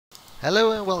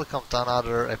Hello and welcome to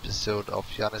another episode of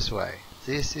Jonniesway.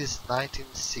 This is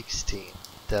 1916,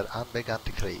 der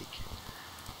Unbekannte Krieg,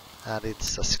 and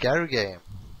it's a scary game.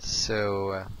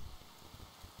 So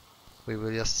we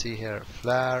will just see here: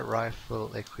 flare,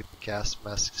 rifle, equipped gas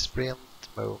mask, sprint,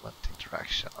 movement,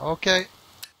 interaction. Okay,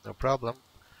 no problem.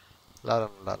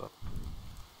 Laden.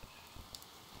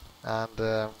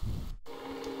 And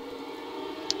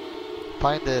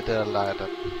find the ladder.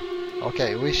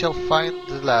 Okay, we shall find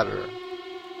the ladder,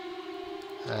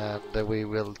 and we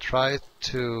will try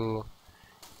to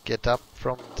get up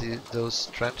from those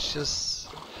trenches.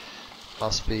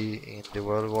 Must be in the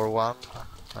World War I,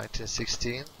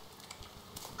 1916,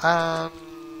 and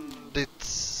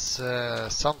it's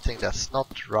something that's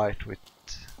not right with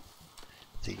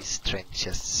these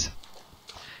trenches.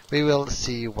 We will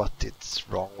see what is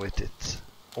wrong with it,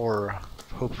 or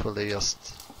hopefully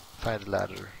just find the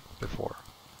ladder before.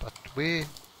 But we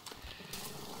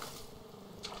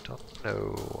don't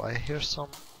know. I hear some...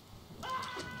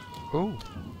 Oh,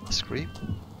 a scream.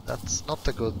 That's not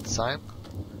a good sign.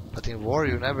 But in war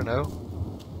you never know.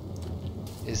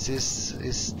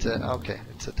 Okay,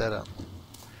 it's a dead end.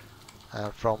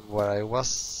 And from where I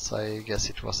was, I guess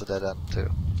it was a dead end too.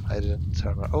 I didn't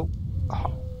turn around.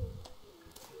 Oh.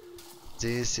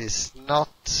 This is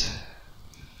not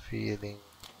feeling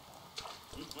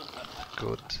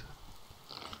good.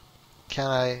 Can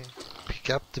I pick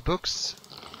up the books?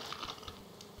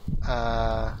 If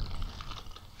I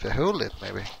hold it,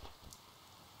 maybe.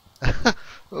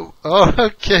 Oh,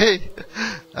 okay.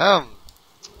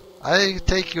 I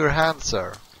take your hand,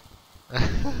 sir.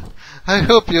 I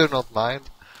hope you don't mind.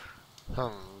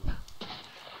 But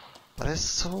I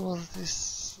saw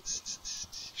this.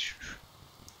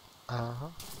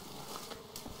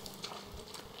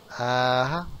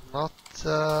 Not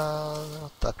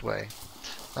that way.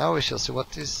 Now we shall see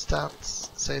what this stand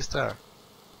says there.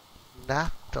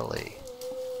 Natalie.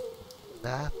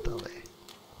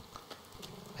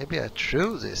 Maybe I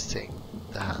threw this thing,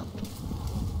 the hand.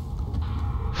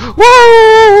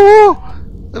 Whoa!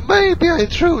 Maybe I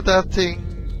threw that thing.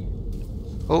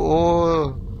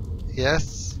 Oh,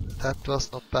 yes, that was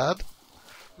not bad.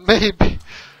 Maybe.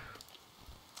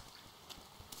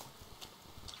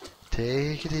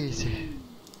 Take it easy.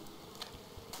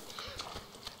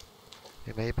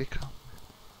 You may become.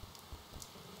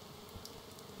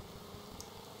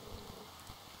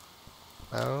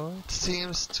 Oh, it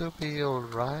seems to be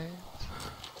alright.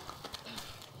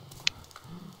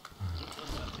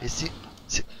 It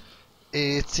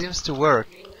seems to work.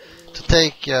 To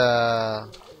take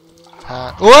hand.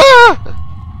 Whoa!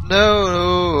 No!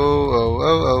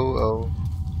 Oh.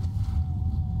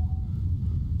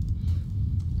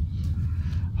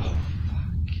 Oh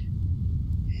fuck.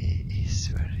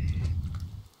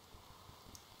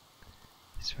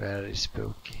 It's very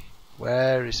spooky.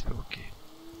 Very spooky.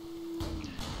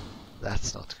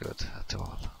 That's not good at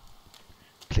all.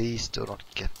 Please do not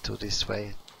get to this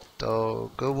way. Go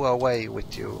away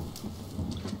with you.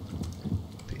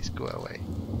 Please go away.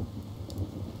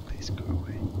 Please go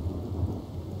away.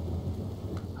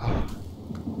 Oh.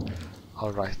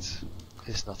 Alright.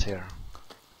 He's not here.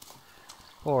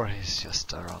 Or he's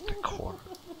just around the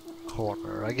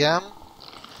corner again.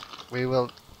 We will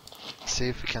see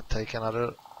if we can take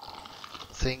another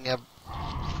thing. Oh,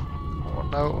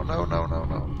 no.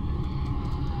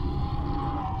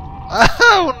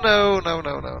 Oh no!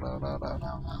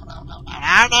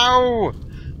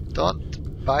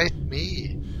 Don't bite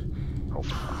me! Oh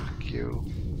fuck you!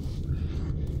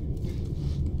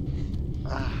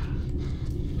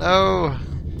 No!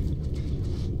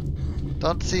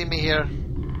 Don't see me here.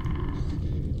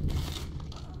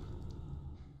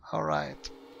 All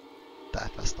right,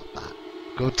 that was not bad.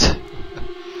 Good.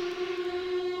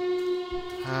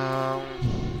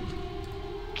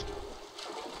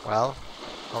 Well.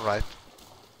 Alright,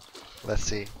 let's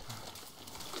see.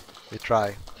 We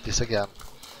try this again.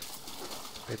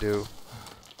 We do.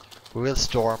 We will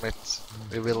storm it.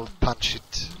 We will punch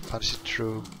it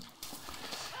through.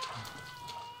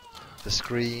 The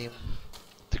scream,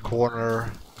 the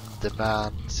corner, the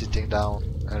man sitting down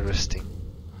and resting.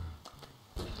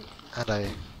 And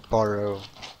I borrow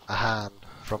a hand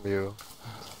from you.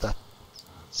 That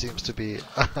seems to be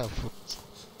a foot.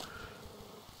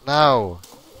 Now,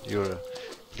 you're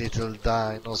little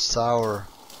dinosaur.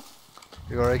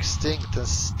 You are extinct and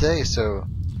stay so.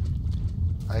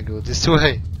 I go this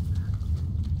way.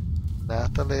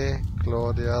 Natalie,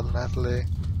 Claudia, Natalie.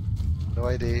 No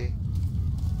idea.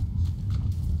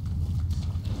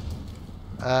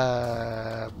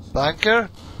 Bunker?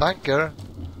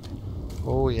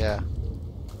 Oh yeah.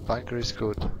 Bunker is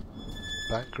good.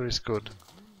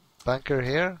 Bunker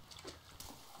here.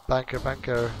 Bunker,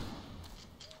 bunker.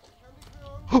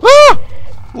 Ah!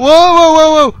 Whoa, whoa,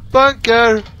 whoa, whoa!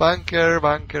 Bunker, bunker,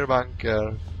 bunker,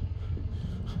 bunker.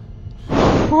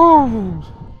 Whew.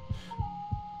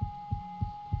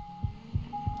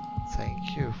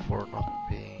 Thank you for not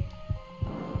being...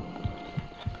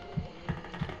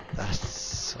 That's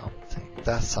something.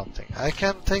 That's something. I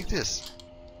can take this.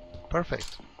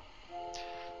 Perfect.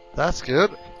 That's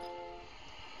good.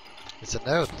 It's a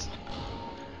note.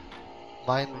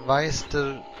 Mein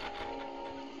Meister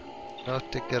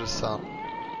Nötigerson.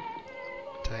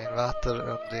 Dein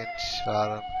Vater den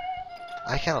Schwaren.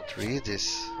 I cannot read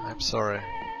this. I'm sorry.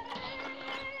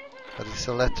 But it's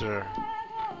a letter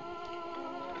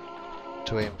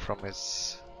to him from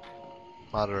his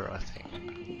mother, I think.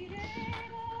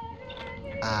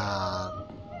 And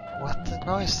what the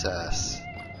noise says?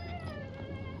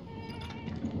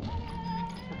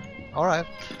 Alright,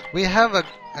 we have a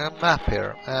map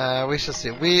here. We shall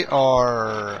see. We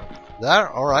are there,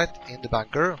 alright, in the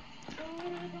bunker.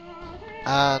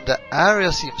 And the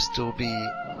area seems to be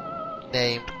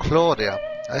named Claudia.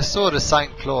 I saw the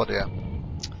sign Claudia.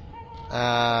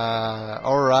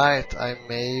 Alright, I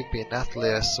may be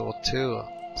Natalie, I saw too.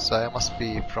 So I must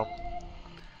be from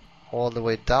all the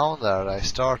way down there I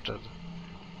started.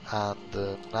 And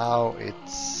now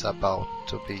it's about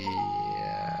to be...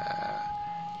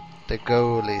 the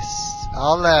goal is...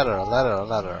 a ladder.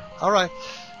 Alright,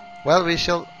 well, we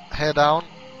shall head down.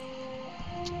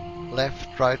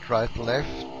 Left, right,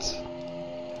 left.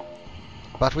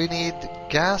 But we need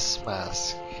gas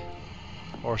mask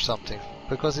or something,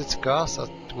 because it's gas at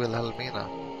Wilhelmina.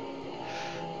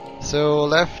 So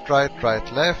left, right,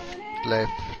 left,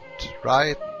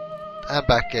 right, and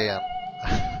back again.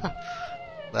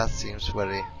 That seems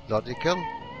very logical.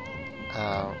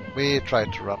 We try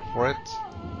to run for it.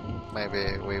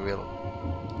 Maybe we will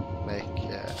make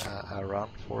a run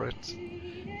for it.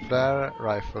 Flare,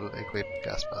 rifle, equip,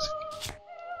 gas mask.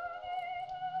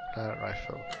 Flare,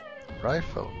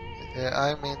 rifle.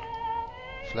 I mean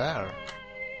flare.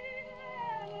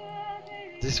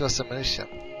 This was ammunition.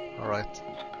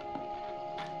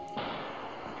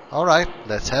 Alright,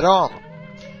 let's head on.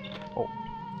 Oh,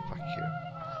 fuck you.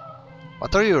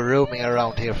 What are you roaming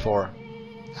around here for?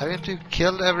 Haven't you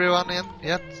killed everyone in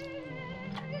yet?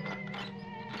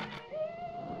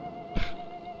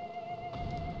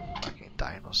 Fucking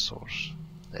dinosaurs.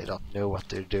 They don't know what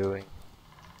they're doing.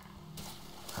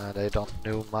 And they don't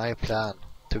know my plan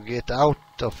to get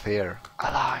out of here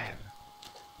alive.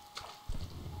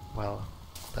 Well,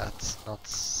 that's not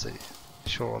safe,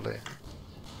 surely.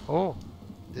 Oh,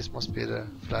 this must be the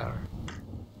flare.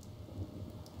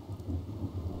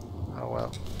 Oh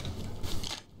well.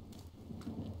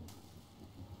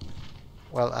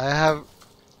 Well, I have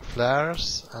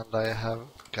flares and I have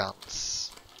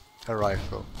guns. A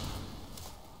rifle.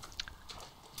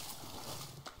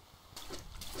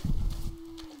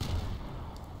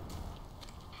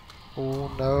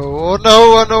 Oh no, oh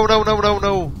no, oh no, no, no, no,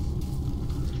 no!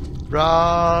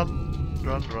 Run,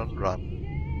 run, run, run.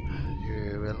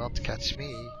 You will not catch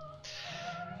me.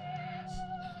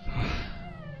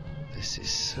 This is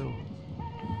so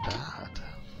bad.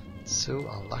 So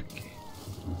unlucky.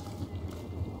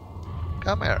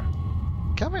 Come here.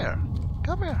 Come here.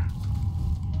 Come here.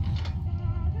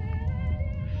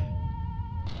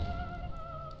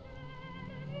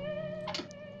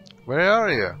 Where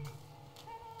are you?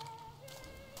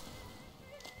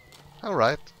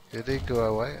 Alright, you did go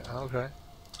away. Okay.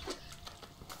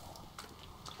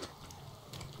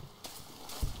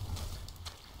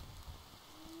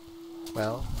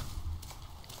 Well.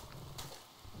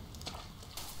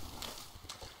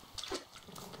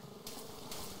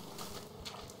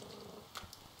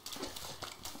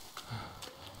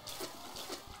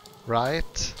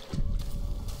 Right.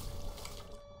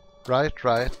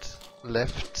 Right,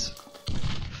 left.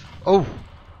 Oh!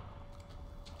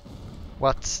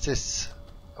 What's this?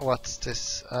 What's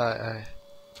this? I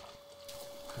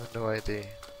have no idea.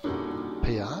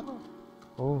 Piano?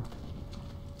 Oh.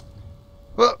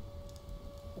 Whoa!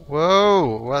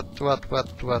 Whoa! What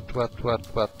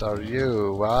are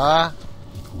you?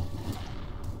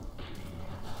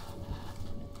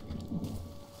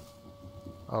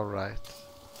 Alright.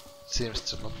 Seems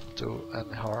to not do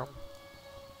any harm.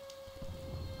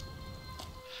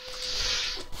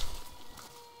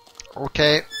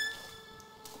 Okay.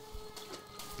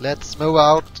 Let's move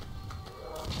out.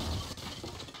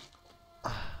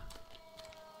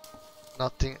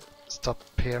 Nothing stop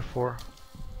here for.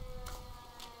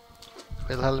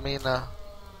 Wilhelmina.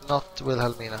 Not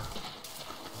Wilhelmina.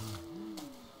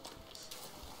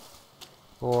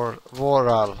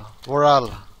 Voral.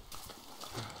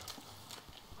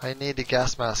 I need a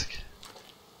gas mask.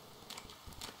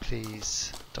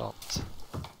 Please don't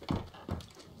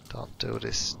do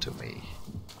this to me.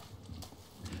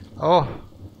 Oh,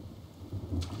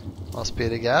 must be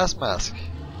the gas mask.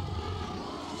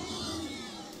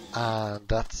 And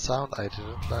that sound I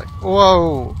didn't like.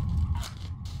 Whoa!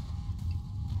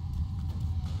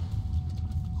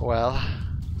 Well,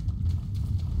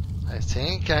 I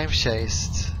think I'm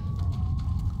chased.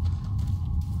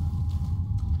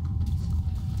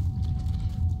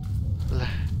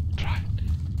 Left, right,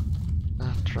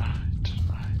 left, right,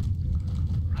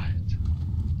 right.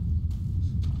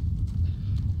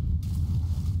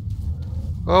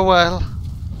 Oh well.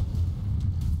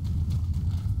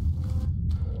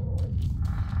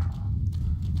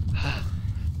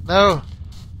 No!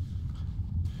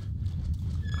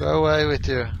 Go away with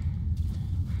you.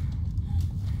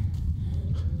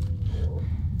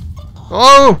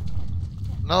 Oh!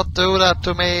 Not do that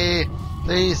to me,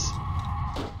 please.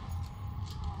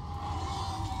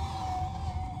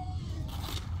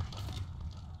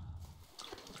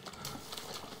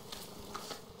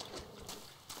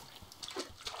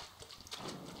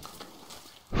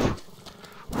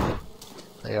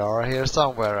 They are here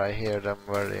somewhere. I hear them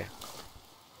very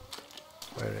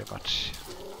much.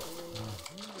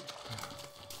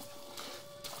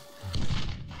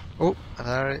 Oh, and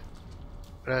there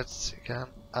reds again.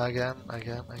 And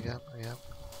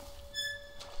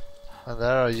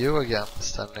there are you again,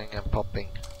 standing and popping.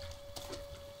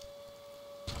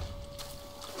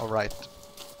 Alright.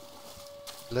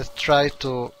 Let's try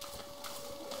to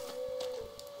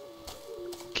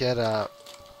get a...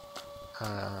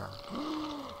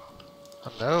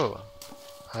 no,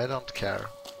 I don't care.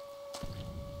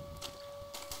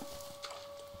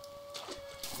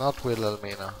 Not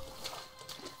Wilhelmina.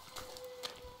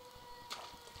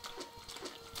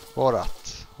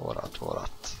 Vårat.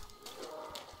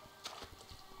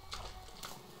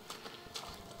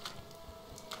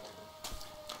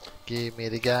 Give me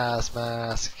the gas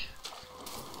mask.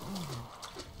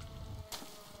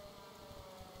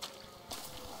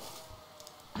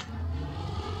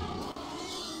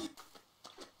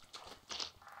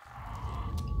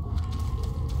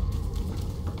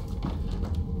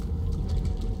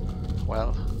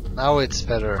 Well, now it's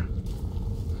better.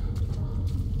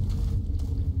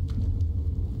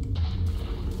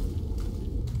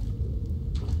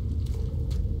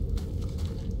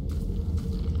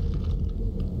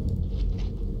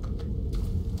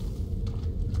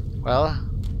 Well,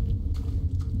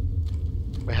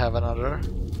 we have another.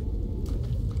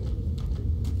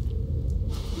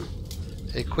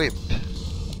 Equip.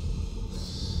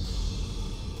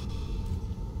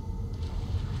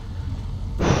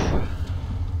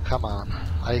 Come on,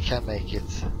 I can make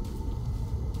it.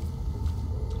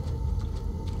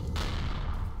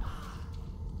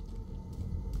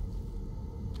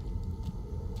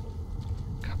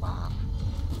 Come on.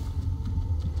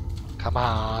 Come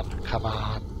on, come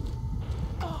on.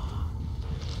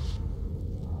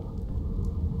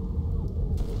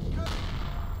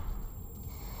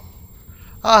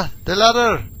 Ah, the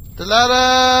ladder! The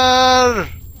ladder!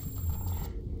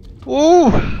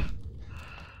 Ooh!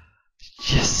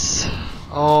 Yes!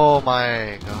 Oh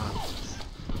my god.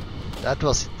 That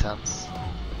was intense.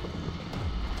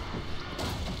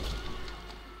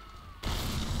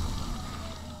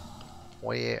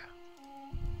 Oh yeah.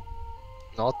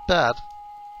 Not bad.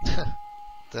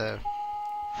 The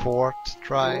fourth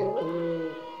try.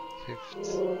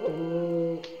 Fifth.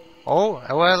 Oh,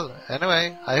 well,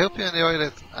 anyway, I hope you enjoyed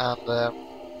it, and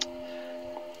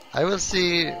I will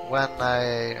see when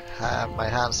I have my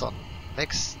hands on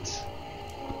next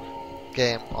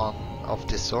game of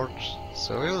this sort,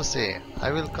 so we will see.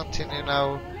 I will continue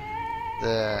now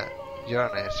the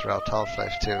journey throughout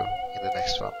Half-Life 2 in the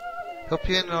next one. Hope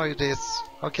you enjoyed this.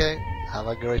 Okay, have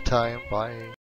a great time, bye.